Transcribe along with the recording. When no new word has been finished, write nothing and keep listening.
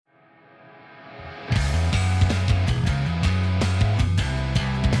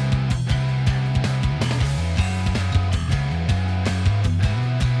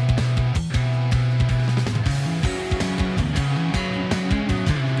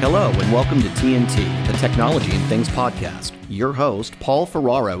Hello and welcome to TNT, the Technology and Things podcast. Your host, Paul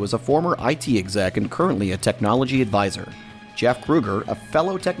Ferraro, is a former IT exec and currently a technology advisor. Jeff Kruger, a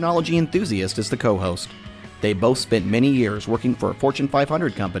fellow technology enthusiast, is the co-host. They both spent many years working for a Fortune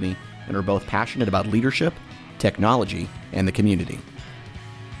 500 company and are both passionate about leadership, technology, and the community.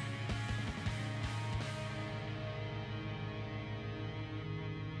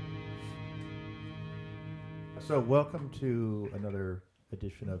 So welcome to another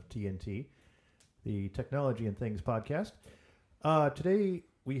edition of TNT, the Technology and Things podcast. Today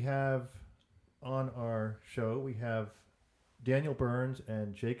we have on our show, we have Daniel Burns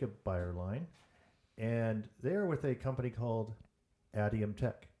and Jacob Bayerlein, and they are with a company called Adium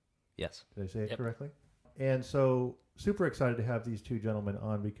Tech. Yes. Did I say it correctly? And so super excited to have these two gentlemen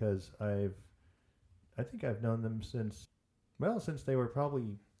on because I think I've known them since they were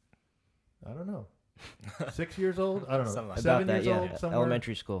probably, I don't know, 6 years old? I don't know. Something 7 about years that, old? yeah. Somewhere?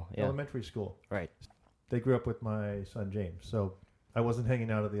 Elementary school. Yeah. Elementary school. Right. They grew up with my son James, so I wasn't hanging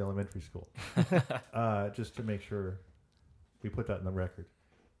out at the elementary school. Just to make sure we put that in the record.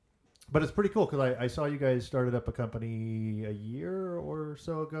 But it's pretty cool because I saw you guys started up a company a year or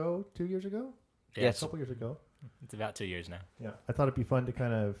so ago, 2 years ago? Yeah, A couple years ago. It's about 2 years now. Yeah. I thought it'd be fun to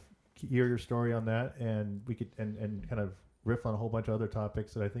kind of hear your story on that, and we could and kind of riff on a whole bunch of other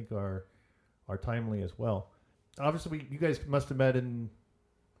topics that I think are timely as well. Obviously, you guys must have met in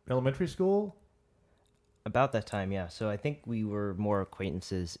elementary school. About that time, yeah. So I think we were more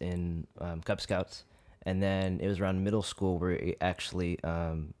acquaintances in Cub Scouts, and then it was around middle school where we actually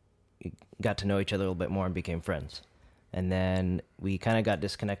got to know each other a little bit more and became friends. And then we kind of got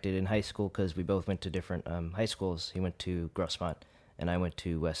disconnected in high school because we both went to different high schools. He went to Grossmont, and I went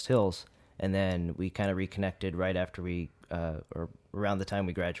to West Hills. And then we kind of reconnected right after or around the time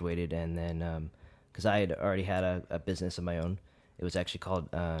we graduated. And then, because I had already had a business of my own, it was actually called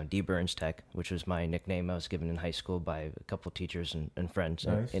D. Burns Tech, which was my nickname I was given in high school by a couple of teachers and friends.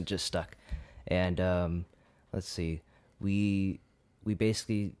 Nice. And it just stuck. And let's see, we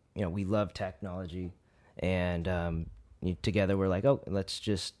basically, we love technology, and together we're like, oh, let's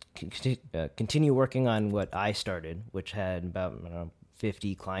just continue working on what I started, which had about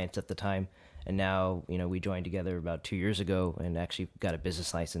 50 clients at the time. And now, we joined together about 2 years ago and actually got a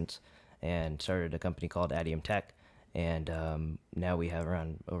business license and started a company called Adium Tech. And now we have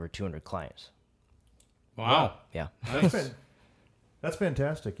around over 200 clients. Wow. Yeah. That's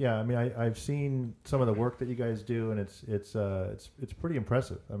fantastic. Yeah, I mean, I've seen some of the work that you guys do, and it's pretty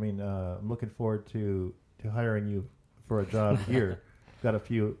impressive. I mean, I'm looking forward to hiring you for a job here. Got a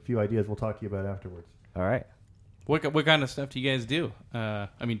few ideas we'll talk to you about afterwards. All right. What kind of stuff do you guys do? I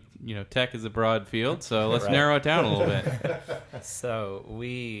mean, tech is a broad field, so let's Right. narrow it down a little bit. So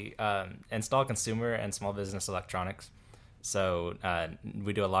we install consumer and small business electronics. So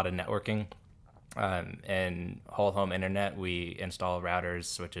we do a lot of networking and whole home internet. We install routers,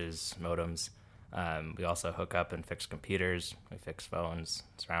 switches, modems. We also hook up and fix computers. We fix phones,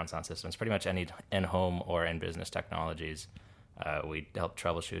 surround sound systems, pretty much any in-home or in-business technologies. We help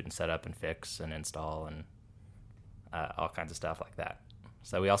troubleshoot and set up and fix and install and all kinds of stuff like that.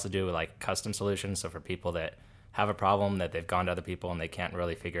 So we also do like custom solutions. So for people that have a problem that they've gone to other people and they can't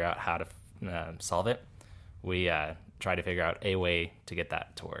really figure out how to solve it, we try to figure out a way to get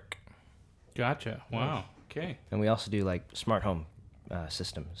that to work. Gotcha. Wow. Okay. And we also do like smart home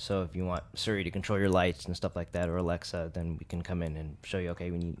systems. So if you want Siri to control your lights and stuff like that, or Alexa, then we can come in and show you, okay,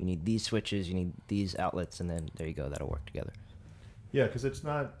 you need these switches, you need these outlets, and then there you go, that'll work together. Yeah, because it's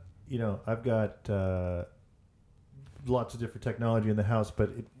not, I've got lots of different technology in the house, but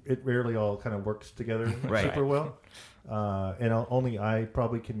it rarely all kind of works together Right. super well. And only I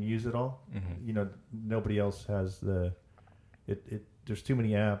probably can use it all. Mm-hmm. Nobody else has there's too many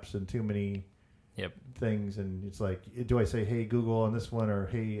apps and too many Yep. things, and it's like, do I say, hey, Google on this one, or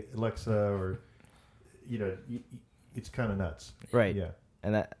hey, Alexa, or, it's kind of nuts. Right. Yeah.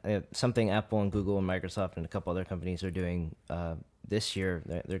 And that something Apple and Google and Microsoft and a couple other companies are doing this year.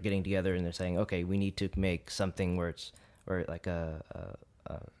 They're getting together and they're saying, okay, we need to make something where like a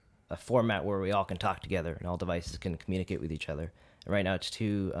format where we all can talk together and all devices can communicate with each other. And right now it's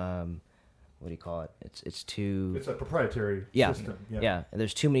too what do you call it? It's too. It's a proprietary Yeah. system. Yeah. And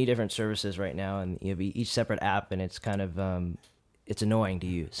there's too many different services right now, and you have each separate app, and it's kind of it's annoying to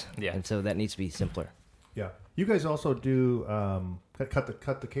use. Yeah. And so that needs to be simpler. Yeah. You guys also do cut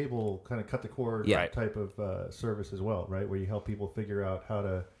the cable, kind of cut the cord Yeah. type of service as well, right? Where you help people figure out how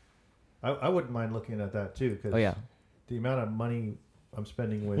to. I wouldn't mind looking at that too, because Oh yeah, the amount of money I'm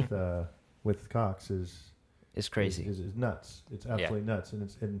spending with Cox it's crazy. is nuts. It's absolutely nuts,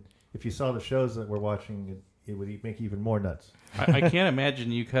 and if you saw the shows that we're watching, it would make you even more nuts. I can't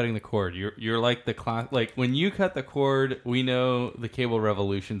imagine you cutting the cord. You're like like when you cut the cord, we know the cable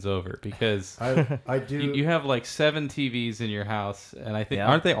revolution's over because I do. you have like 7 TVs in your house, and I think Yeah.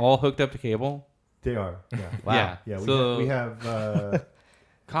 aren't they all hooked up to cable? They are. Yeah. Wow. Yeah. Yeah. So We have.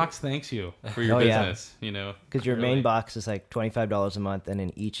 Cox thanks you for your Oh, yeah. business. You know, Because your really. main box is like $25 a month, and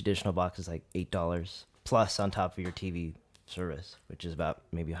then each additional box is like $8 plus on top of your TV service, which is about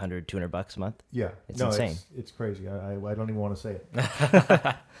maybe $100, $200 a month. Yeah, It's no, insane. It's crazy. I don't even want to say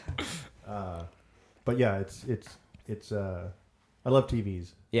it. But yeah, it's. I love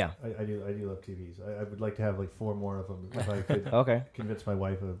TVs. Yeah. I do love TVs. I would like to have like 4 more of them if I could Okay. convince my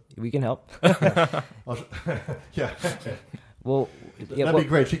wife of. We can help. Yeah, Well, yeah, that'd be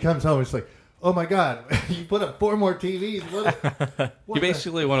great. She comes home and she's like, "Oh my God, you put up 4 more TVs." What You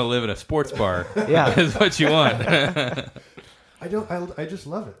basically want to live in a sports bar. Yeah. Is what you want. I don't. I just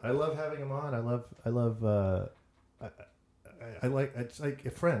love it. I love having them on. I love. I like. It's like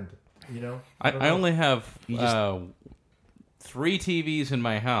a friend. You know. I don't know. only have You just- 3 TVs in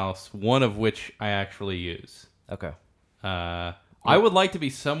my house, one of which I actually use. Okay. I would like to be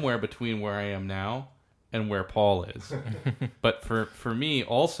somewhere between where I am now and where Paul is. But for me,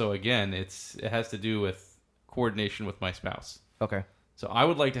 also, again, it has to do with coordination with my spouse. Okay. So I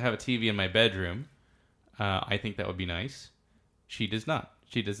would like to have a TV in my bedroom. I think that would be nice. She does not.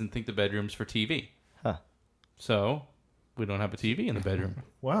 She doesn't think the bedroom's for TV. Huh. So we don't have a TV in the bedroom.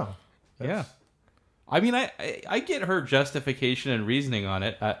 Wow. Yeah. I mean, I get her justification and reasoning on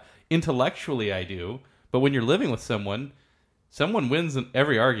it. Intellectually, I do. But when you're living with someone wins in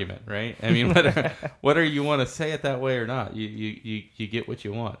every argument, right? I mean, whether you want to say it that way or not, you get what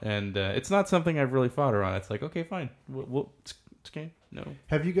you want. And it's not something I've really fought her on. It's like, okay, fine. It's okay. No.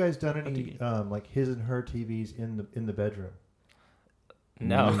 Have you guys done any TV. like his and her TVs in the bedroom?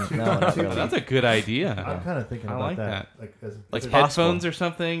 No. No, not Oh, really. that's a good idea. I'm kind of thinking I about like that. that. Like, Like as headphones or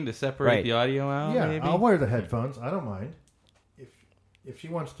something to separate Right. the audio out, yeah, maybe? I'll wear the headphones. I don't mind. If she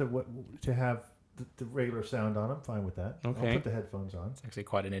wants to have the regular sound on, I'm fine with that. Okay. I'll put the headphones on. It's actually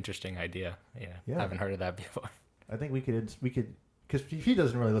quite an interesting idea. Yeah. Yeah. Haven't heard of that before. I think we could because she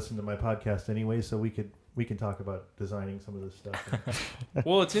doesn't really listen to my podcast anyway, so we can talk about designing some of this stuff.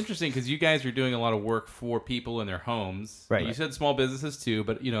 Well, it's interesting because you guys are doing a lot of work for people in their homes. Right. You said small businesses too,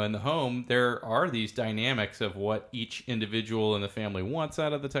 but in the home there are these dynamics of what each individual in the family wants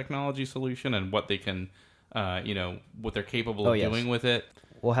out of the technology solution and what they can, what they're capable of Oh, yes. doing with it.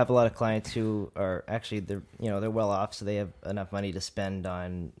 We'll have a lot of clients who are actually they're well off, so they have enough money to spend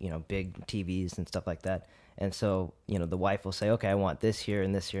on big TVs and stuff like that. And so the wife will say, okay, I want this here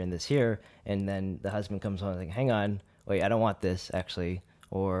and this here and this here, and then the husband comes home and like, hang on, wait, I don't want this actually,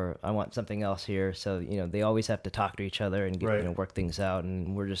 or I want something else here. So they always have to talk to each other and get, Right. work things out,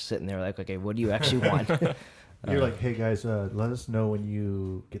 and we're just sitting there like, okay, what do you actually want? You're like, hey guys, let us know when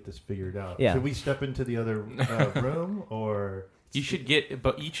you get this figured out. Yeah. Should we step into the other room or? You should get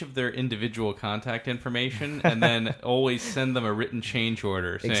each of their individual contact information and then always send them a written change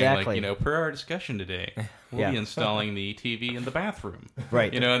order saying, Exactly. like, per our discussion today, we'll Yeah. be installing the TV in the bathroom.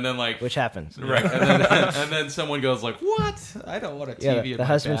 Right. And then like, Which happens. right. And then someone goes like, what? I don't want a TV Yeah, in the my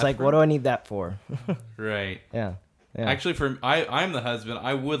husband's like, bathroom. what do I need that for? Right. Yeah. Actually, I'm the husband.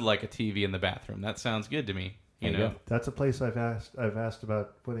 I would like a TV in the bathroom. That sounds good to me. You There you know. go. That's a place I've asked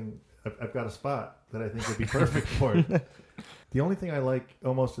about putting. I've got a spot that I think would be perfect for it. The only thing I like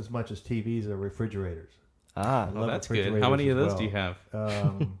almost as much as TVs are refrigerators. Ah, I Oh, love that's good. How many of those do you have?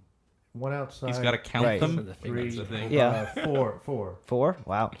 One outside. He's got to count Right. them. The three. fingers, I think. Yeah. Four. 4?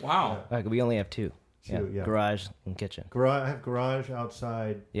 Wow. Wow. We only have 2. Two, yeah. Garage and kitchen. I have garage,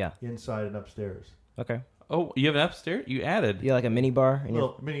 outside, Yeah. inside, and upstairs. Okay. Oh, you have an upstairs? You added. You like a mini bar in your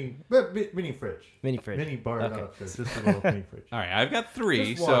Little mini fridge. mini fridge? Mini bar, Okay. not upstairs. Just a little mini fridge. All right, I've got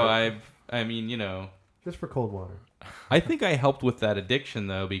 3, Just so water. I mean, Just for cold water. I think I helped with that addiction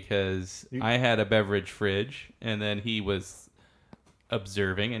though because I had a beverage fridge, and then he was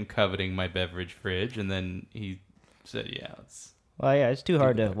observing and coveting my beverage fridge, and then he said, "Yeah, it's." Well, yeah, it's too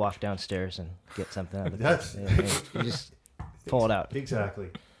hard to walk downstairs and get something out of it. That's- You just pull it out. Exactly.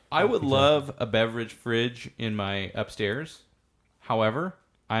 I would love a beverage fridge in my upstairs. However,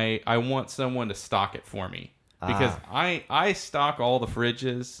 I want someone to stock it for me because I stock all the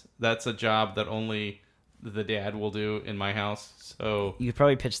fridges. That's a job that only the dad will do in my house. So You could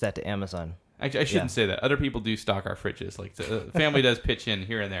probably pitch that to Amazon. actually, I shouldn't say that. Other people do stock our fridges. Like the family does pitch in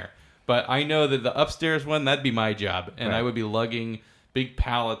here and there. But I know that the upstairs one, that'd be my job, and Right. I would be lugging big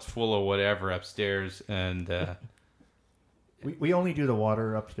pallets full of whatever upstairs. And We only do the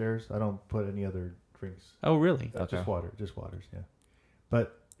water upstairs. I don't put any other drinks. oh, really? Okay. Just waters, yeah.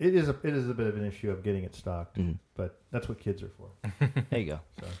 But it is a bit of an issue of getting it stocked, but that's what kids are for. There you go.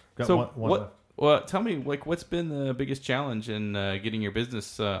 So, got So one what? left. Well, tell me, like, what's been the biggest challenge in getting your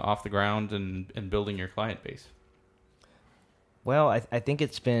business off the ground and building your client base? Well, I think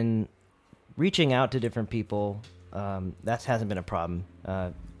it's been reaching out to different people. That hasn't been a problem.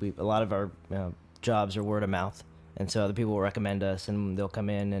 A lot of our jobs are word of mouth, and so other people will recommend us, and they'll come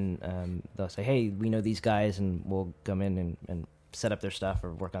in and they'll say, "Hey, we know these guys," and we'll come in and set up their stuff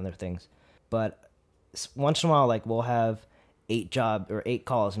or work on their things. But once in a while, like we'll have 8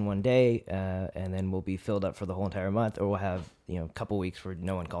 calls in one day, and then we'll be filled up for the whole entire month, or we'll have a couple weeks where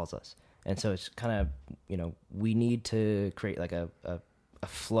no one calls us. And so it's kind of we need to create like a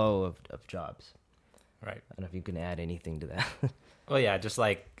flow of jobs. Right. I don't know if you can add anything to that. Well, yeah, just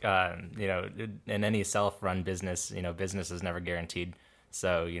like, in any self-run business, business is never guaranteed.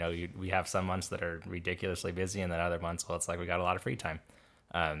 So, we have some months that are ridiculously busy, and then other months, well, it's like we got a lot of free time.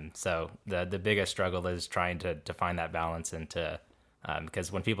 So the biggest struggle is trying to find that balance into,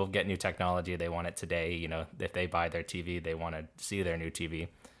 because when people get new technology, they want it today. If they buy their TV, they want to see their new TV.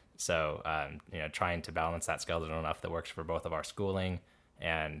 So, trying to balance that skeleton enough that works for both of our schooling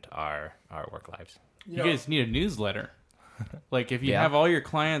and our work lives. You guys need a newsletter. Like, if you Yeah. have all your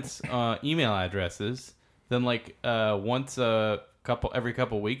clients' email addresses, then like every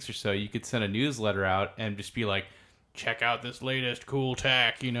couple weeks or so, you could send a newsletter out and just be like, check out this latest cool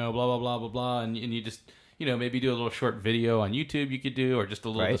tech, blah blah blah blah blah, and you just maybe do a little short video on YouTube you could do, or just a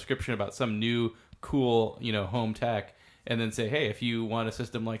little Right. description about some new cool home tech, and then say, hey, if you want a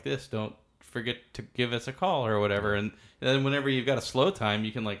system like this, don't forget to give us a call or whatever. And then whenever you've got a slow time,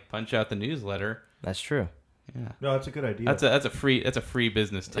 you can like punch out the newsletter. That's true. Yeah. No, that's a good idea. That's a free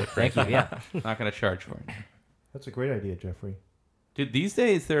business tip. Thank you. Yeah. Not going to charge for it. That's a great idea, Jeffrey. Dude, these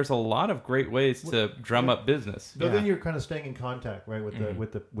days there's a lot of great ways to drum up business. So then you're kind of staying in contact, right,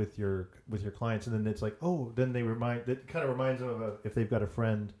 with your clients, and then it's like, oh, then that kind of reminds them of if they've got a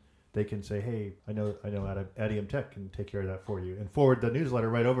friend, they can say, hey, I know Adium Tech can take care of that for you, and forward the newsletter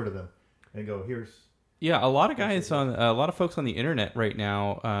right over to them, and go, here's. Yeah, a lot of folks on the internet right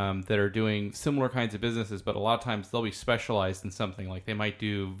now that are doing similar kinds of businesses, but a lot of times they'll be specialized in something. Like they might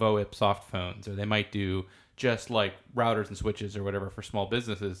do VoIP soft phones, or they might do just like routers and switches or whatever for small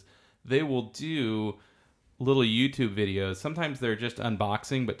businesses. They will do little YouTube videos. Sometimes they're just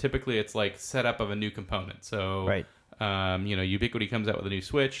unboxing, but typically it's like setup of a new component. So, Right. Ubiquiti comes out with a new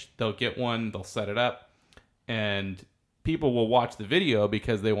switch. They'll get one, they'll set it up, and people will watch the video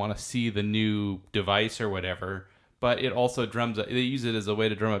because they want to see the new device or whatever. But it also they use it as a way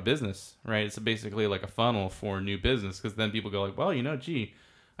to drum a business, right? It's basically like a funnel for new business, because then people go like, well, gee,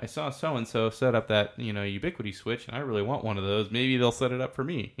 I saw so-and-so set up that, Ubiquiti switch, and I really want one of those. Maybe they'll set it up for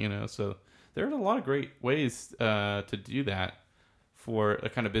me, So there's a lot of great ways to do that for the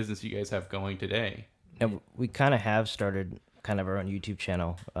kind of business you guys have going today. And we kind of have started kind of our own YouTube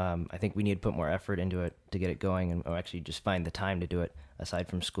channel. I think we need to put more effort into it to get it going, and or actually just find the time to do it aside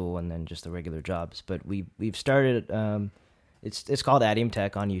from school and then just the regular jobs. But we've started. It's called Adium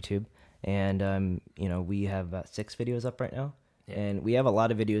Tech on YouTube, and we have about 6 videos up right now. Yeah. And we have a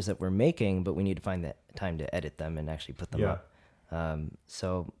lot of videos that we're making, but we need to find the time to edit them and actually put them up.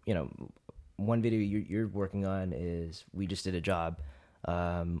 So one video you're working on is we just did a job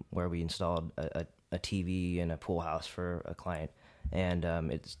where we installed a TV in a pool house for a client, and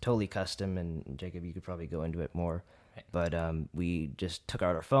it's totally custom. And Jacob, you could probably go into it more, Right. but we just took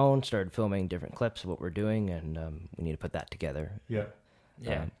out our phone, started filming different clips of what we're doing, and we need to put that together. Yeah.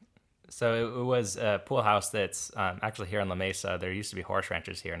 Yeah. So it was a pool house that's actually here in La Mesa. There used to be horse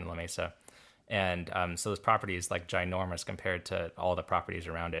ranches here in La Mesa. And so this property is like ginormous compared to all the properties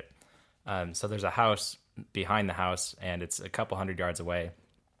around it. So there's a house behind the house, and it's a couple 100 yards away.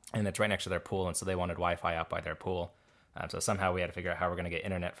 And it's right next to their pool, and so they wanted Wi-Fi out by their pool. So somehow we had to figure out how we're going to get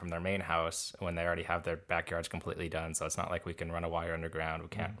internet from their main house when they already have their backyards completely done. So it's not like we can run a wire underground. We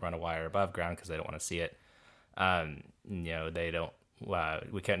can't run a wire above ground because they don't want to see it. They don't.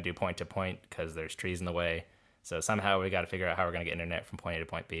 We can't do point to point because there's trees in the way. So somehow we got to figure out how we're going to get internet from point A to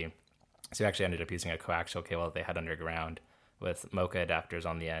point B. So we actually ended up using a coaxial cable that they had underground with Mocha adapters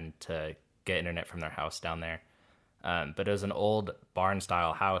on the end to get internet from their house down there. But it was an old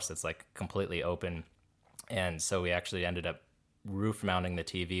barn-style house that's like completely open. And so we actually ended up roof mounting the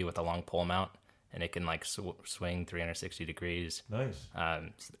TV with a long pole mount, and it can like swing 360 degrees. Nice.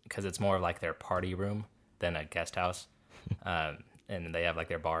 Because it's more like their party room than a guest house. And they have like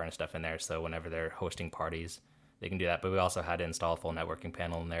their bar and stuff in there. So whenever they're hosting parties, they can do that. But we also had to install a full networking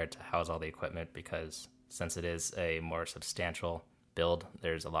panel in there to house all the equipment, because since it is a more substantial build,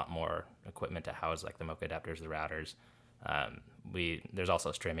 there's a lot more equipment to house, like the Mocha adapters, the routers. there's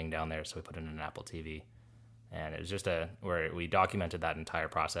also streaming down there, so we put in an Apple TV, and it was just where we documented that entire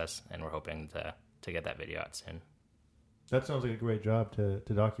process, and we're hoping to get that video out soon. That sounds like a great job to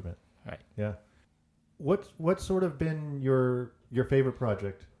document. Right. Yeah. What's sort of been your favorite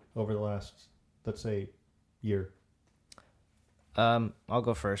project over the last, let's say, year? I'll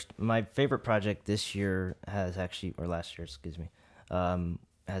go first. My favorite project this year or last year, excuse me,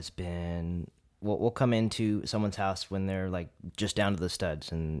 has been, we'll come into someone's house when they're like just down to the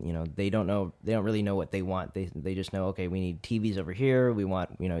studs, and they don't really know what they want. They just know, okay, we need TVs over here, we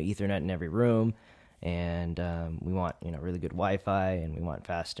want Ethernet in every room, and we want really good Wi-Fi, and we want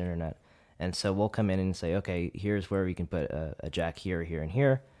fast internet. And so we'll come in and say, okay, here's where we can put a jack here, here, and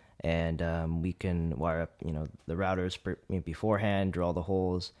here, and we can wire up the routers beforehand, drill the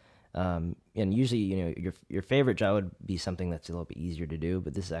holes. And usually, your favorite job would be something that's a little bit easier to do,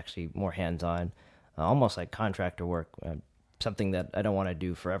 but this is actually more hands-on, almost like contractor work, something that I don't want to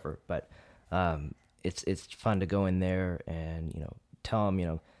do forever. But it's fun to go in there and tell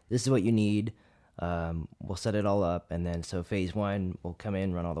them this is what you need. We'll set it all up, and then so phase 1 we'll come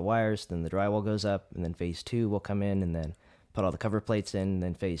in, run all the wires, then the drywall goes up, and then phase 2 we'll come in and then put all the cover plates in, and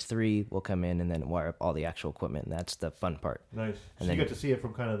then phase 3 we'll come in and then wire up all the actual equipment, and that's the fun part. Nice. And so then you get to see it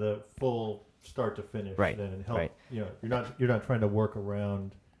from kind of the full start to finish, right? Then and help. Right. You're not trying to work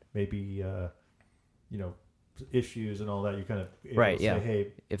around maybe issues and all that. You kind of right. Say, Yeah.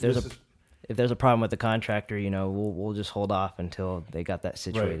 hey, if there's a problem with the contractor, we'll just hold off until they got that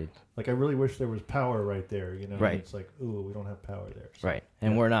situated. Right. Like I really wish there was power right there. Right. And it's like, ooh, we don't have power there. So, right.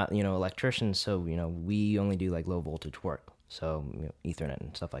 And we're not electricians, so we only do like low voltage work, so Ethernet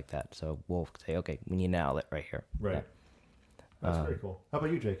and stuff like that. So we'll say, okay, we need an outlet right here. Right. Yeah. That's very cool. How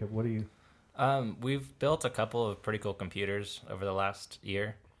about you, Jacob? What do you? We've built a couple of pretty cool computers over the last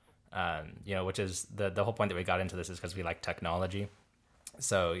year. Which is the whole point that we got into this is because we like technology.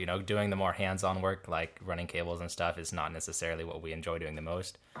 So, doing the more hands-on work, like running cables and stuff, is not necessarily what we enjoy doing the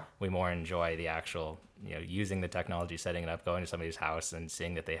most. We more enjoy the actual, using the technology, setting it up, going to somebody's house and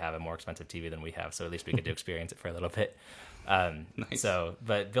seeing that they have a more expensive TV than we have. So at least we get to experience it for a little bit. Nice.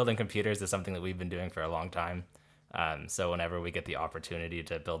 But building computers is something that we've been doing for a long time. So whenever we get the opportunity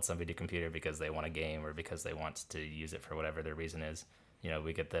to build somebody a computer because they want a game or because they want to use it for whatever their reason is,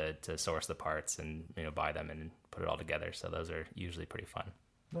 we get to source the parts and, buy them and put it all together. So those are usually pretty fun.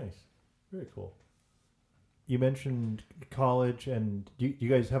 Nice. Very cool. You mentioned college, and you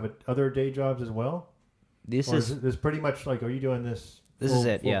guys have other day jobs as well? This or is this pretty much like, are you doing this? This is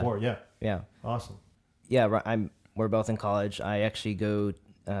it, yeah. Board? Yeah. Yeah. Awesome. Yeah, right. We're both in college. I actually go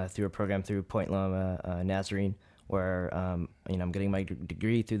through a program through Point Loma Nazarene, where I'm getting my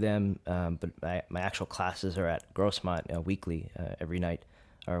degree through them. But my actual classes are at Grossmont weekly, every night,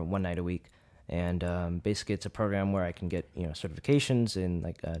 or one night a week. And basically, it's a program where I can get certifications in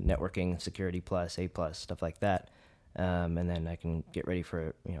like networking, security plus, A plus, stuff like that. And then I can get ready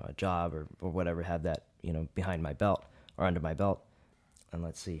for a job or whatever, have that behind my belt or under my belt. And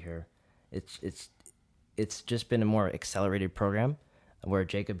let's see here, it's just been a more accelerated program, where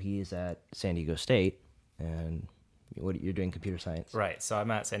Jacob, he's at San Diego State, and you're doing computer science. Right. So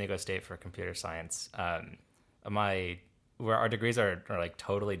I'm at San Diego State for computer science. Where our degrees are like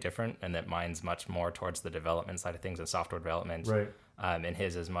totally different, and that mine's much more towards the development side of things and software development. Right. And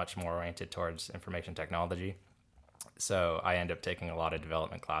his is much more oriented towards information technology. So I end up taking a lot of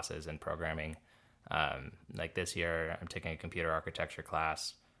development classes and programming. Like this year, I'm taking a computer architecture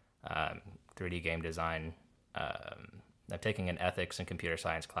class, 3D game design. I'm taking an ethics and computer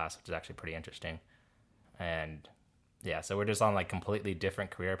science class, which is actually pretty interesting. And yeah, so we're just on like completely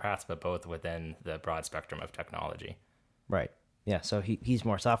different career paths, but both within the broad spectrum of technology. Right. Yeah. So he's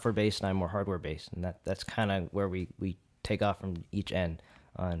more software based, and I'm more hardware based, and that's kind of where we take off from each end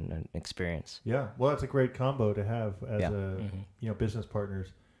on an experience. Yeah. Well, that's a great combo to have as Yeah. business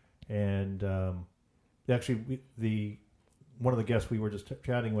partners. And actually, one of the guests we were just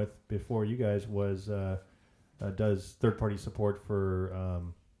chatting with before you guys was does third-party support for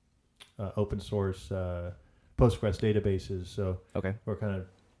open source Postgres databases. So Okay. we're kind of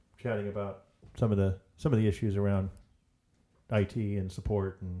chatting about some of the issues around IT and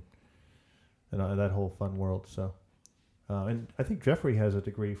support and that whole fun world. So, and I think Jeffrey has a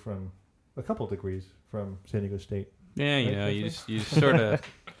couple degrees from San Diego State. Yeah, Right, you sort of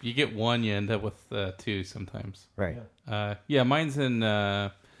you get one, you end up with two sometimes. Right. Yeah. Mine's in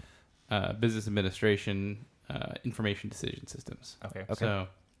business administration, information decision systems. Okay. So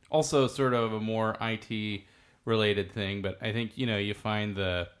also sort of a more IT related thing, but I think you find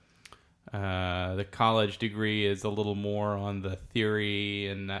the college degree is a little more on the theory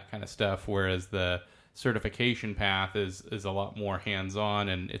and that kind of stuff, whereas the certification path is a lot more hands-on,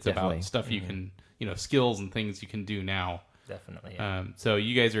 and it's Definitely. about stuff you can, skills and things you can do now. Definitely. Yeah. So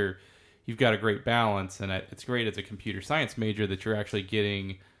you guys you've got a great balance, and it's great as a computer science major that you're actually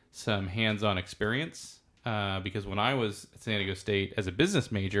getting some hands-on experience. Because when I was at San Diego State as a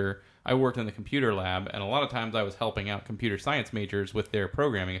business major, I worked in the computer lab, and a lot of times I was helping out computer science majors with their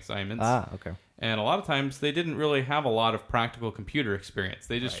programming assignments. Okay. And a lot of times they didn't really have a lot of practical computer experience.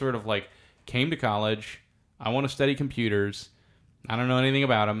 They just sort of like came to college. I want to study computers. I don't know anything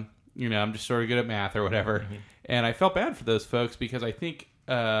about them. I'm just sort of good at math or whatever. Mm-hmm. And I felt bad for those folks because I think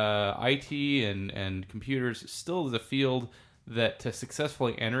IT and computers still is a field that to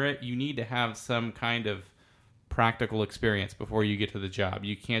successfully enter it, you need to have some kind of practical experience before you get to the job.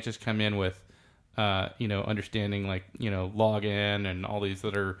 You can't just come in with, understanding login and all these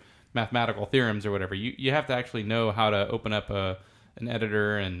that are mathematical theorems or whatever. You have to actually know how to open up an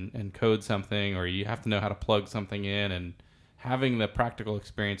editor and code something, or you have to know how to plug something in, and having the practical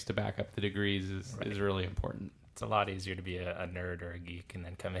experience to back up the degrees is really important. It's a lot easier to be a nerd or a geek and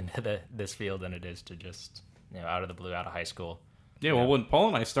then come into this field than it is to just, out of the blue, out of high school. Yeah, well, when Paul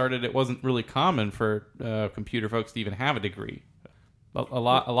and I started, it wasn't really common for computer folks to even have a degree. A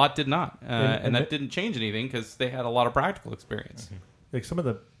lot did not, and that didn't change anything because they had a lot of practical experience. Mm-hmm. Like some of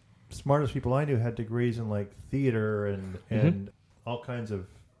the smartest people I knew had degrees in like theater and all kinds of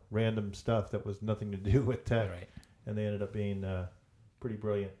random stuff that was nothing to do with tech, Right. And they ended up being pretty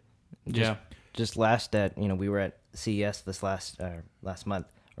brilliant. Just we were at CES this last month,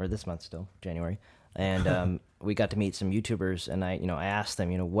 or this month still, January, and we got to meet some YouTubers, and I asked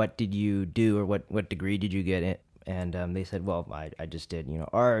them, what did you do, or what degree did you get in? And they said, well, I just did,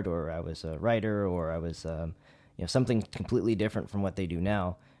 art, or I was a writer, or I was, something completely different from what they do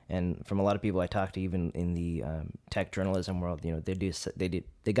now. And from a lot of people I talked to, even in the tech journalism world,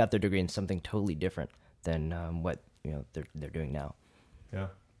 they got their degree in something totally different than what they're doing now. Yeah.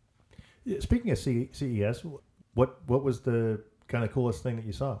 Speaking of CES, what was the kind of coolest thing that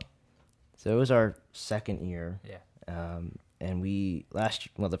you saw? So it was our second year. Yeah. And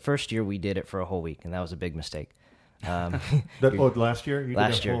the first year we did it for a whole week, and that was a big mistake. Last year? You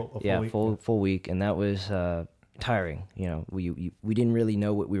last did year, a full week? full week, and that was tiring. We didn't really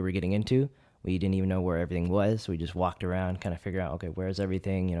know what we were getting into. We didn't even know where everything was. We just walked around, kind of figured out, okay, where's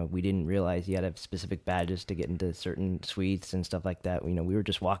everything? We didn't realize you had to have specific badges to get into certain suites and stuff like that. We were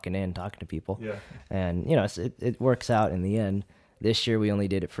just walking in, talking to people. Yeah. And, it works out in the end. This year we only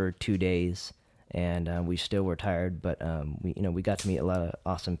did it for 2 days, and we still were tired, but we got to meet a lot of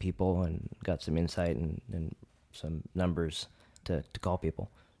awesome people and got some insight and some numbers to call people.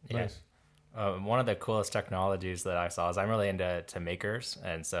 Yeah. Nice. One of the coolest technologies that I saw is I'm really into makers,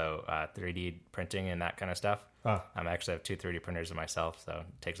 and so 3D printing and that kind of stuff. I actually have 2 3D printers myself, so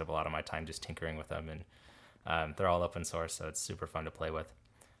it takes up a lot of my time just tinkering with them, and they're all open source, so it's super fun to play with.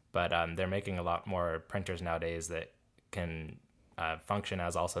 But they're making a lot more printers nowadays that can function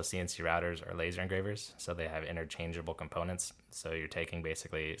as also CNC routers or laser engravers, so they have interchangeable components. So you're taking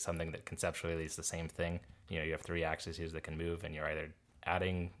basically something that conceptually is the same thing. You have 3 axes that can move, and you're either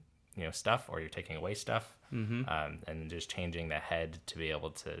adding stuff, or you're taking away stuff, and just changing the head to be able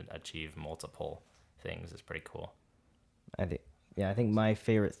to achieve multiple things is pretty cool. I think my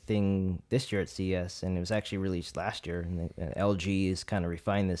favorite thing this year at CES, and it was actually released last year, and LG has kind of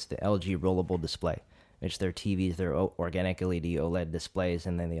refined this, the LG rollable display, which their TVs, they're organic LED OLED displays,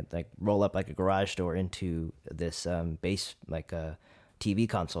 and then they roll up like a garage door into this base, like a TV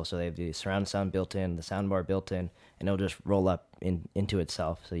console. So they have the surround sound built in, the sound bar built in, and it'll just roll up into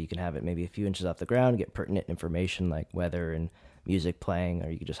itself. So you can have it maybe a few inches off the ground, get pertinent information like weather and music playing,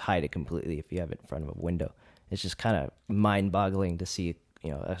 or you can just hide it completely if you have it in front of a window. It's just kind of mind-boggling to see,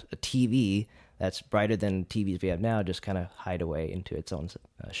 a TV that's brighter than TVs we have now just kind of hide away into its own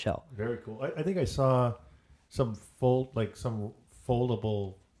shell. Very cool. I think I saw some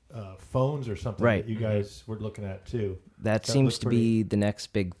foldable phones or something right. that you guys were looking at too. That seems to be the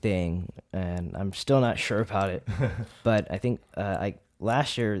next big thing, and I'm still not sure about it. But I think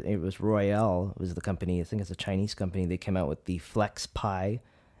last year it was Royale was the company. I think it's a Chinese company. They came out with the Flex Pi,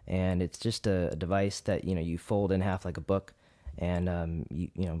 and it's just a device that you fold in half like a book, and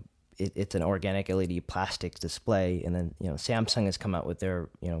it's an organic LED plastic display. And then Samsung has come out with their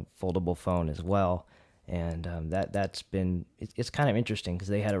foldable phone as well. And that's been it's kind of interesting because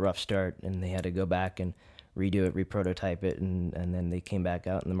they had a rough start and they had to go back and redo it, reprototype it, and then they came back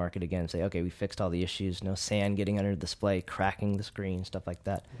out in the market again and say, okay, we fixed all the issues, no sand getting under the display, cracking the screen, stuff like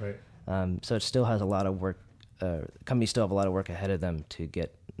that. Right. So it still has a lot of work. Companies still have a lot of work ahead of them to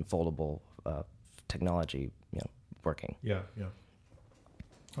get foldable technology working. Yeah.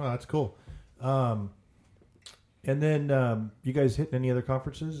 Oh, that's cool. And then you guys hitting any other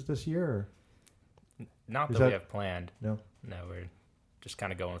conferences this year? Or? Not Is that we that- have planned. No. No, we're just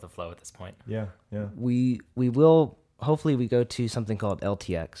kind of going with the flow at this point. Yeah. We will hopefully we go to something called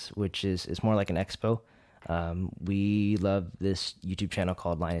LTX, which is more like an expo. We love this YouTube channel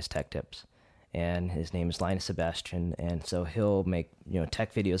called Linus Tech Tips, and his name is Linus Sebastian, and so he'll make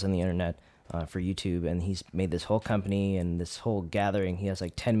tech videos on the internet for YouTube, and he's made this whole company and this whole gathering. He has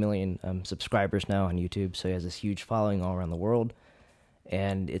like 10 million subscribers now on YouTube, so he has this huge following all around the world,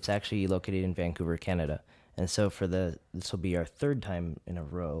 and it's actually located in Vancouver, Canada. And so this will be our third time in a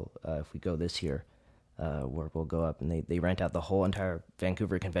row if we go this year, where we'll go up and they rent out the whole entire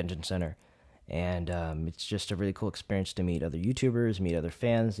Vancouver Convention Center. And it's just a really cool experience to meet other YouTubers, meet other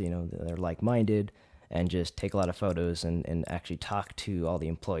fans, that are like-minded, and just take a lot of photos and actually talk to all the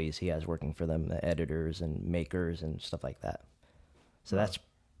employees he has working for them, the editors and makers and stuff like that. So that's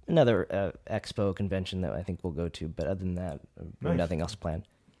another expo convention that I think we'll go to. But other than that, Nice. nothing else planned.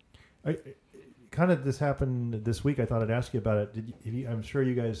 This happened this week. I thought I'd ask you about it. I'm sure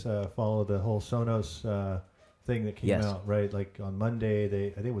you guys follow the whole Sonos thing that came Yes. out, right? Like on Monday,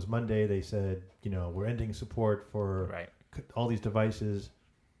 I think it was Monday, they said, we're ending support for Right. all these devices.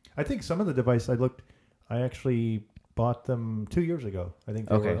 I think some of the devices I actually bought them 2 years ago. I think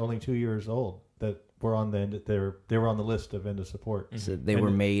they Okay. were only 2 years old that were on the end. They were on the list of end of support. So they And- were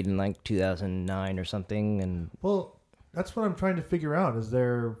made in like 2009 or something, and Well, that's what I'm trying to figure out.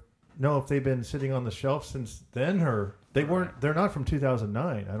 If they've been sitting on the shelf since then, or they're not from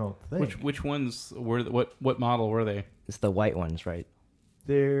 2009, I don't think. Which ones were what model were they? it's the white ones, right?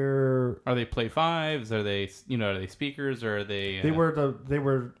 They're Are they Play 5s? Are they are they speakers or are they? they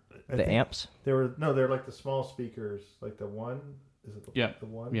were I The think amps. they're like the small speakers, like the one. Is it the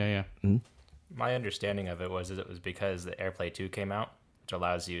one? Yeah. My understanding of it was because the AirPlay 2 came out, which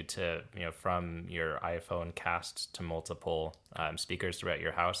allows you to, from your iPhone cast to multiple speakers throughout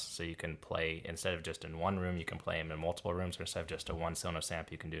your house. So you can play, instead of just in one room, you can play them in multiple rooms, or instead of just a one Sonos amp,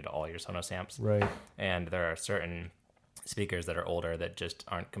 you can do it to all your Sonos amps. Right. And there are certain speakers that are older that just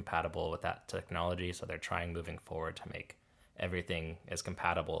aren't compatible with that technology. So they're trying moving forward to make everything as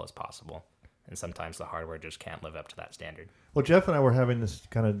compatible as possible. And sometimes the hardware just can't live up to that standard. Well, Jeff and I were having this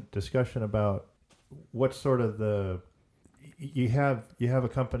kind of discussion about what sort of you have a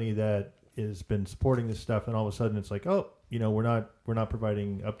company that has been supporting this stuff, and all of a sudden it's like, we're not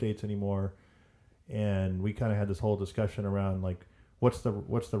providing updates anymore, and we kind of had this whole discussion around like what's the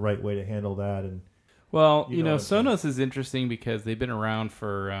right way to handle that. And Well, You know what I'm saying. Sonos is interesting because they've been around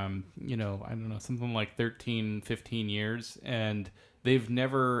for, I don't know, something like 13, 15 years, and they've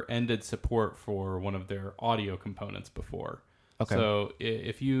never ended support for one of their audio components before. Okay. So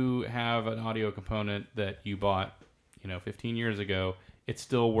if you have an audio component that you bought, 15 years ago, it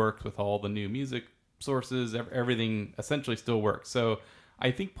still works with all the new music sources. Everything essentially still works. So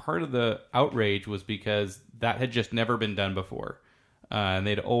I think part of the outrage was because that had just never been done before. And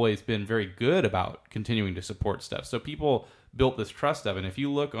they'd always been very good about continuing to support stuff. So people built this trust of it. And if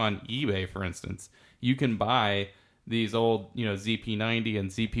you look on eBay, for instance, you can buy these old, ZP90 and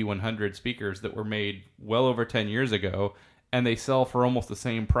ZP100 speakers that were made well over 10 years ago, and they sell for almost the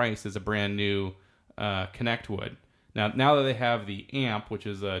same price as a brand new Connect would. Now that they have the amp, which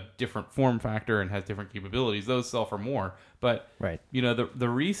is a different form factor and has different capabilities, those sell for more. But Right. the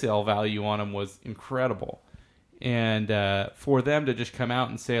resale value on them was incredible. And for them to just come out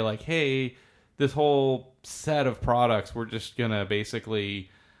and say like, hey, this whole set of products we're just going to basically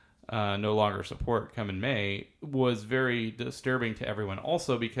no longer support come in May was very disturbing to everyone.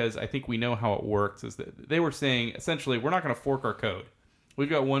 Also because I think we know how it works is that they were saying essentially we're not going to fork our code. We've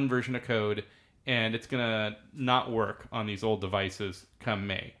got one version of code and it's going to not work on these old devices come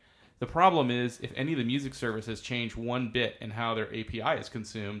May. The problem is if any of the music services change one bit in how their API is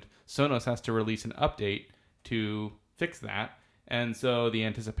consumed, Sonos has to release an update to fix that. And so the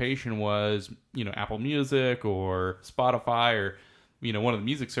anticipation was, Apple Music or Spotify or, one of the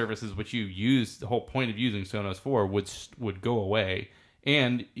music services which you use, the whole point of using Sonos for would go away.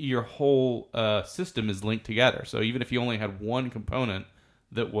 And your whole system is linked together. So even if you only had one component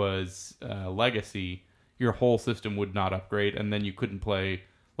that was legacy, your whole system would not upgrade. And then you couldn't play,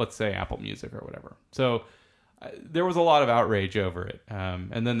 let's say, Apple Music or whatever. So there was a lot of outrage over it.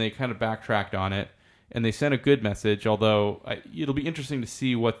 And then they kind of backtracked on it. And they sent a good message, although it'll be interesting to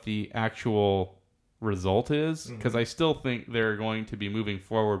see what the actual result is, because I still think they're going to be moving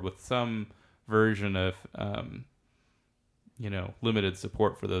forward with some version of, limited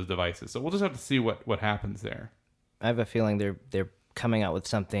support for those devices. So we'll just have to see what happens there. I have a feeling they're coming out with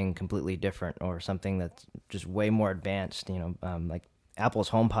something completely different or something that's just way more advanced. Like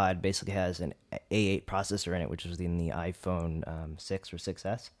Apple's HomePod basically has an A8 processor in it, which was in the iPhone 6 or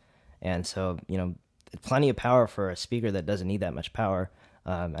 6S. And so, plenty of power for a speaker that doesn't need that much power.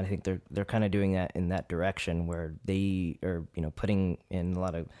 And I think they're kind of doing that in that direction where they are, putting in a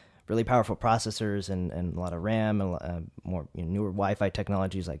lot of really powerful processors and a lot of RAM and more newer Wi-Fi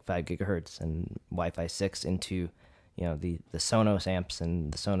technologies like 5 gigahertz and Wi-Fi 6 into, the Sonos amps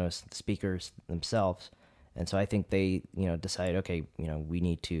and the Sonos speakers themselves. And so I think they, decide, okay, we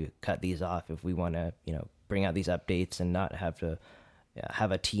need to cut these off if we want to, bring out these updates and not have to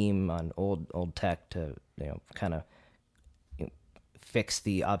have a team on old tech to, kind of fix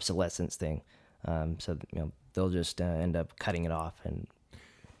the obsolescence thing. So, they'll just end up cutting it off. And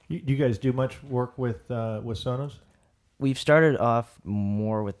Do you guys do much work with Sonos? we've started off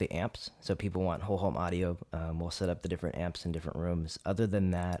more with the amps. So people want whole home audio. We'll set up the different amps in different rooms. Other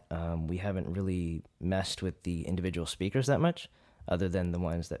than that, we haven't really messed with the individual speakers that much, other than the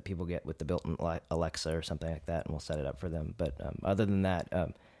ones that people get with the built-in Alexa or something like that, and we'll set it up for them. But other than that,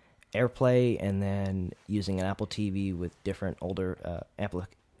 AirPlay, and then using an Apple TV with different older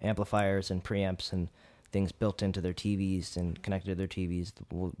amplifiers and preamps and things built into their TVs and connected to their TVs,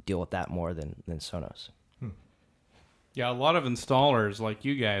 we'll deal with that more than Sonos. Yeah, a lot of installers like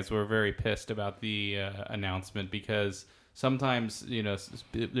you guys were very pissed about the announcement, because sometimes,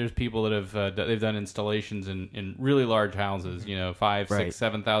 there's people that have they've done installations in really large houses, 5, 6,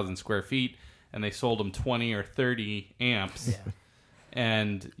 7,000 square feet, and they sold them 20 or 30 amps. Yeah.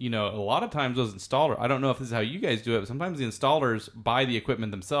 And, a lot of times those installers, I don't know if this is how you guys do it, but sometimes the installers buy the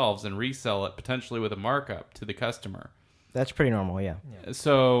equipment themselves and resell it potentially with a markup to the customer. That's pretty normal, yeah.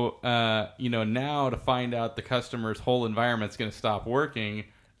 So, now to find out the customer's whole environment's going to stop working,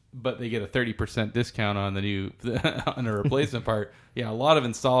 but they get a 30% discount on the new on a replacement part. Yeah, a lot of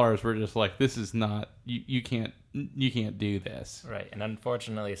installers were just like, "This is not you can't do this." Right, and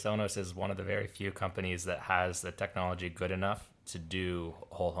unfortunately, Sonos is one of the very few companies that has the technology good enough to do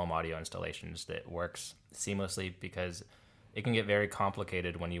whole home audio installations that works seamlessly, because it can get very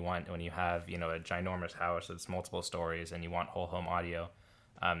complicated when you have a ginormous house that's multiple stories and you want whole home audio.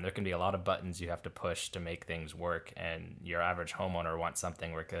 There can be a lot of buttons you have to push to make things work, and your average homeowner wants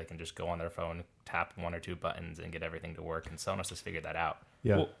something where they can just go on their phone, tap one or two buttons, and get everything to work. And Sonos has figured that out.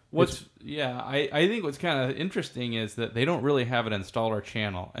 Yeah. Well, I think what's kind of interesting is that they don't really have an installer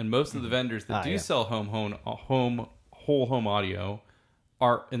channel, and most of the vendors that sell whole home audio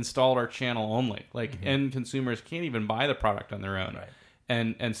are installer channel only. End consumers can't even buy the product on their own. Right.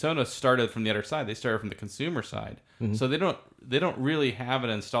 And Sonos started from the other side. They started from the consumer side. Mm-hmm. So they don't really have an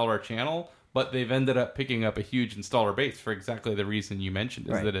installer channel, but they've ended up picking up a huge installer base for exactly the reason you mentioned,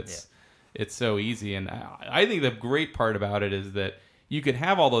 is that it's so easy. And I think the great part about it is that you could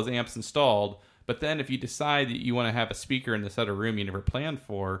have all those amps installed, but then if you decide that you want to have a speaker in this other room you never planned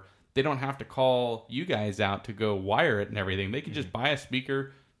for, they don't have to call you guys out to go wire it and everything. They can just buy a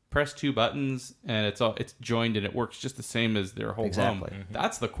speaker, press two buttons, and it's joined, and it works just the same as their whole home. Mm-hmm.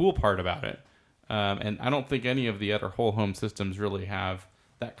 That's the cool part about it. And I don't think any of the other whole home systems really have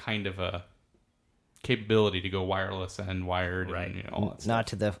that kind of a capability to go wireless and wired, and all that stuff. Not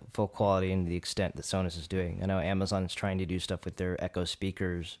to the full quality and the extent that Sonos is doing. I know Amazon's trying to do stuff with their Echo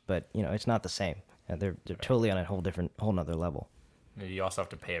speakers, but it's not the same. They're totally on a whole nother level. You also have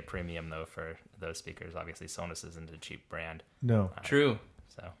to pay a premium though for those speakers. Obviously, Sonos isn't a cheap brand. No, true.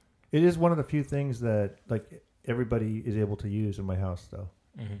 So it is one of the few things that everybody is able to use in my house, though.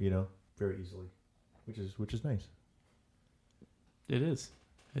 Mm-hmm. Very easily, which is nice. It is.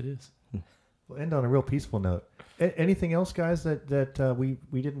 We'll end on a real peaceful note. Anything else, guys, that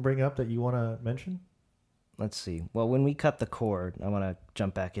we didn't bring up that you want to mention? Let's see. Well, when we cut the cord, I want to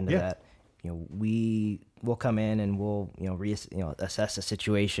jump back into that. We will come in and we'll assess the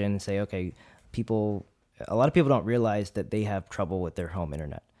situation and say, okay, a lot of people don't realize that they have trouble with their home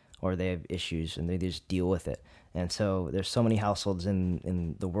internet, or they have issues and they just deal with it. And so there's so many households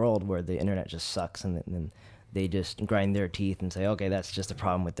in the world where the internet just sucks, and they just grind their teeth and say, okay, that's just a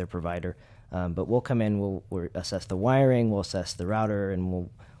problem with their provider. But we'll come in, we'll assess the wiring, we'll assess the router, and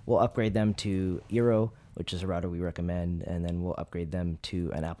we'll upgrade them to Eero, which is a router we recommend, and then we'll upgrade them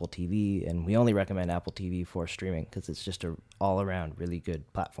to an Apple TV. And we only recommend Apple TV for streaming because it's just a all-around really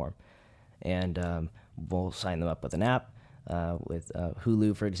good platform. And we'll sign them up with an app, with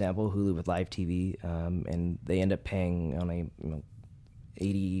Hulu, for example, Hulu with live TV, and they end up paying only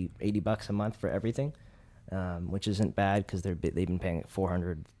 $80 a month for everything, which isn't bad because they've been paying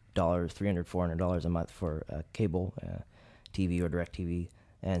 $400, $400 a month for cable TV or DirecTV.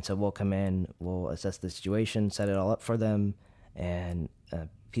 And so we'll come in, we'll assess the situation, set it all up for them, and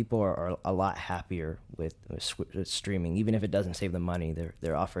people are a lot happier with streaming, even if it doesn't save them money.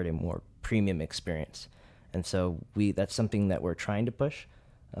 They're offered a more premium experience, and so that's something that we're trying to push.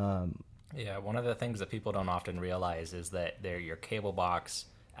 Yeah, one of the things that people don't often realize is that your cable box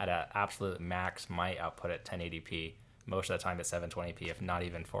at an absolute max might output at 1080p. Most of the time it's 720p, if not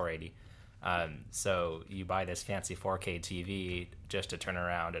even 480. So you buy this fancy 4K TV just to turn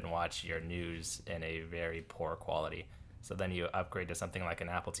around and watch your news in a very poor quality. So then you upgrade to something like an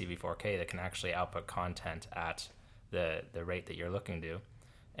Apple TV 4K that can actually output content at the rate that you're looking to.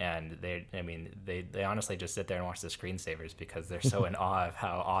 And they honestly just sit there and watch the screensavers because they're so in awe of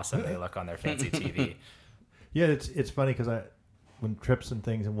how awesome they look on their fancy TV. Yeah, it's funny because when trips and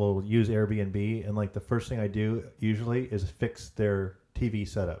things, and we'll use Airbnb, and like the first thing I do usually is fix their TV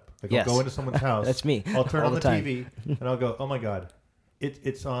setup. Like Yes. I'll go into someone's house. That's me. I'll turn All on the the time. TV and I'll go, oh my god,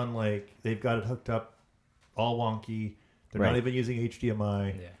 it's on, like they've got it hooked up, all wonky. They're Right. not even using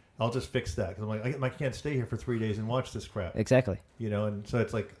HDMI. Yeah. I'll just fix that because I'm like, I can't stay here for 3 days and watch this crap. Exactly. You know, and so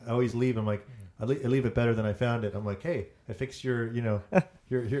it's like I always leave. I'm like, I leave it better than I found it. I'm like, hey, I fixed your,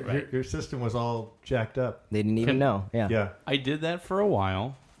 your system was all jacked up. They didn't even know. Yeah. Yeah. I did that for a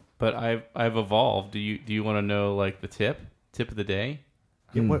while, but I've evolved. Do you want to know like the tip of the day?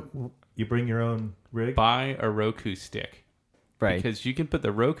 Yeah, what you bring your own rig? Buy a Roku stick. Right. Because you can put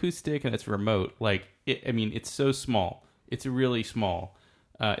the Roku stick and its remote. It's so small. It's really small.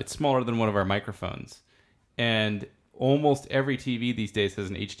 It's smaller than one of our microphones. And almost every TV these days has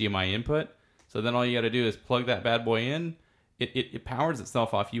an HDMI input. So then all you got to do is plug that bad boy in. It powers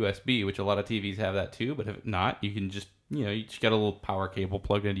itself off USB, which a lot of TVs have that too. But if not, you can just, you just got a little power cable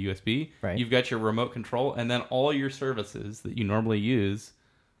plugged into USB. Right. You've got your remote control. And then all your services that you normally use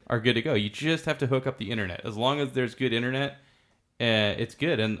are good to go. You just have to hook up the internet. As long as there's good internet, it's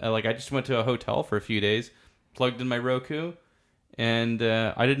good. And I just went to a hotel for a few days, plugged in my Roku, and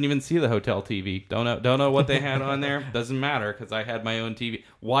I didn't even see the hotel TV. Don't know what they had on there. Doesn't matter because I had my own TV.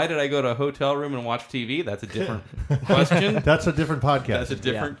 Why did I go to a hotel room and watch TV? That's a different question. That's a different podcast. That's a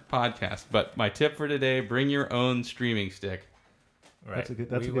different podcast. But my tip for today: bring your own streaming stick. Right. That's a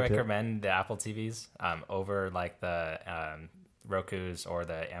good we tip. recommend the Apple TVs over like the Rokus or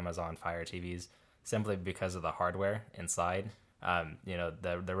the Amazon Fire TVs simply because of the hardware inside.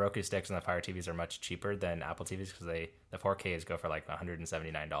 The Roku sticks and the Fire TVs are much cheaper than Apple TVs because the 4Ks go for like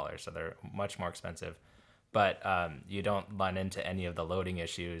 $179, so they're much more expensive. But you don't run into any of the loading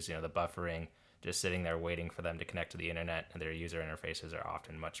issues, the buffering, just sitting there waiting for them to connect to the internet, and their user interfaces are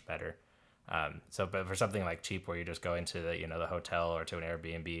often much better. But for something like cheap, where you're just going to the hotel or to an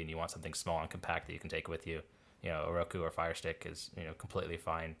Airbnb and you want something small and compact that you can take with you, a Roku or Fire Stick is completely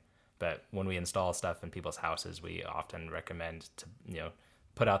fine. But when we install stuff in people's houses, we often recommend to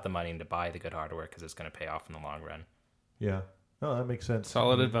put out the money and to buy the good hardware because it's going to pay off in the long run. Yeah. No, that makes sense.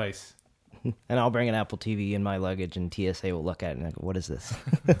 Solid advice. And I'll bring an Apple TV in my luggage, and TSA will look at it and go, "What is this?"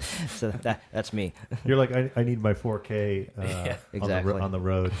 So that's me. You're like, I need my 4K Yeah, exactly. on the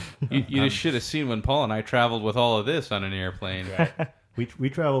road. You just should have seen when Paul and I traveled with all of this on an airplane. Right.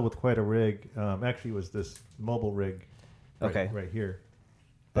 We traveled with quite a rig. Actually, it was this mobile rig right here.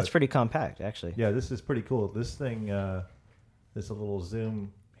 That's pretty compact, actually. Yeah, this is pretty cool. This thing, this a little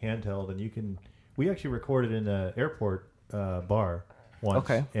Zoom handheld, and we actually recorded in an airport bar once.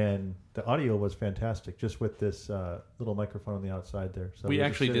 Okay. And the audio was fantastic just with this little microphone on the outside there. So We we're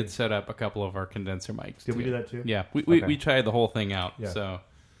actually just did set up a couple of our condenser mics. Did we do that too? Yeah, Okay. we tried the whole thing out. Yeah. So,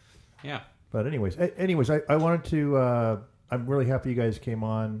 yeah. But anyways, I wanted to. I'm really happy you guys came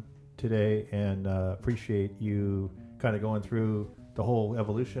on today, and appreciate you kind of going through the whole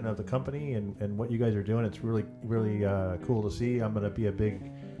evolution of the company and what you guys are doing. It's really cool to see. I'm going to be a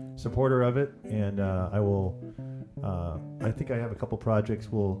big supporter of it, and I will. I think I have a couple projects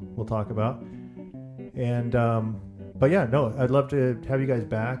we'll talk about, and but yeah, no, I'd love to have you guys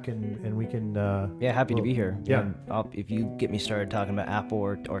back, and we can. Yeah, happy to be here. Yeah. And if you get me started talking about Apple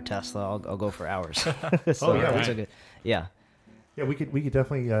or Tesla, I'll go for hours. So Oh, yeah, it's right. a good. Yeah. Yeah, we could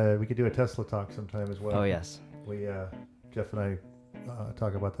definitely we could do a Tesla talk sometime as well. Oh yes. We Jeff and I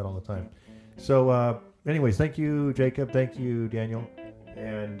talk about that all the time. So, anyways, thank you, Jacob. Thank you, Daniel,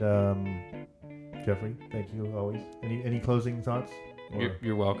 and Jeffrey. Thank you always. Any closing thoughts? Or-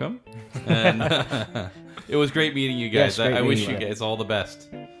 You're welcome. And it was great meeting you guys. Yes, great I wish meeting you you. guys all the best.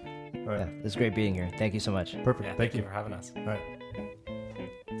 all right. Yeah, it's great being here. Thank you so much. Perfect. Yeah, thank you. for having us. All right.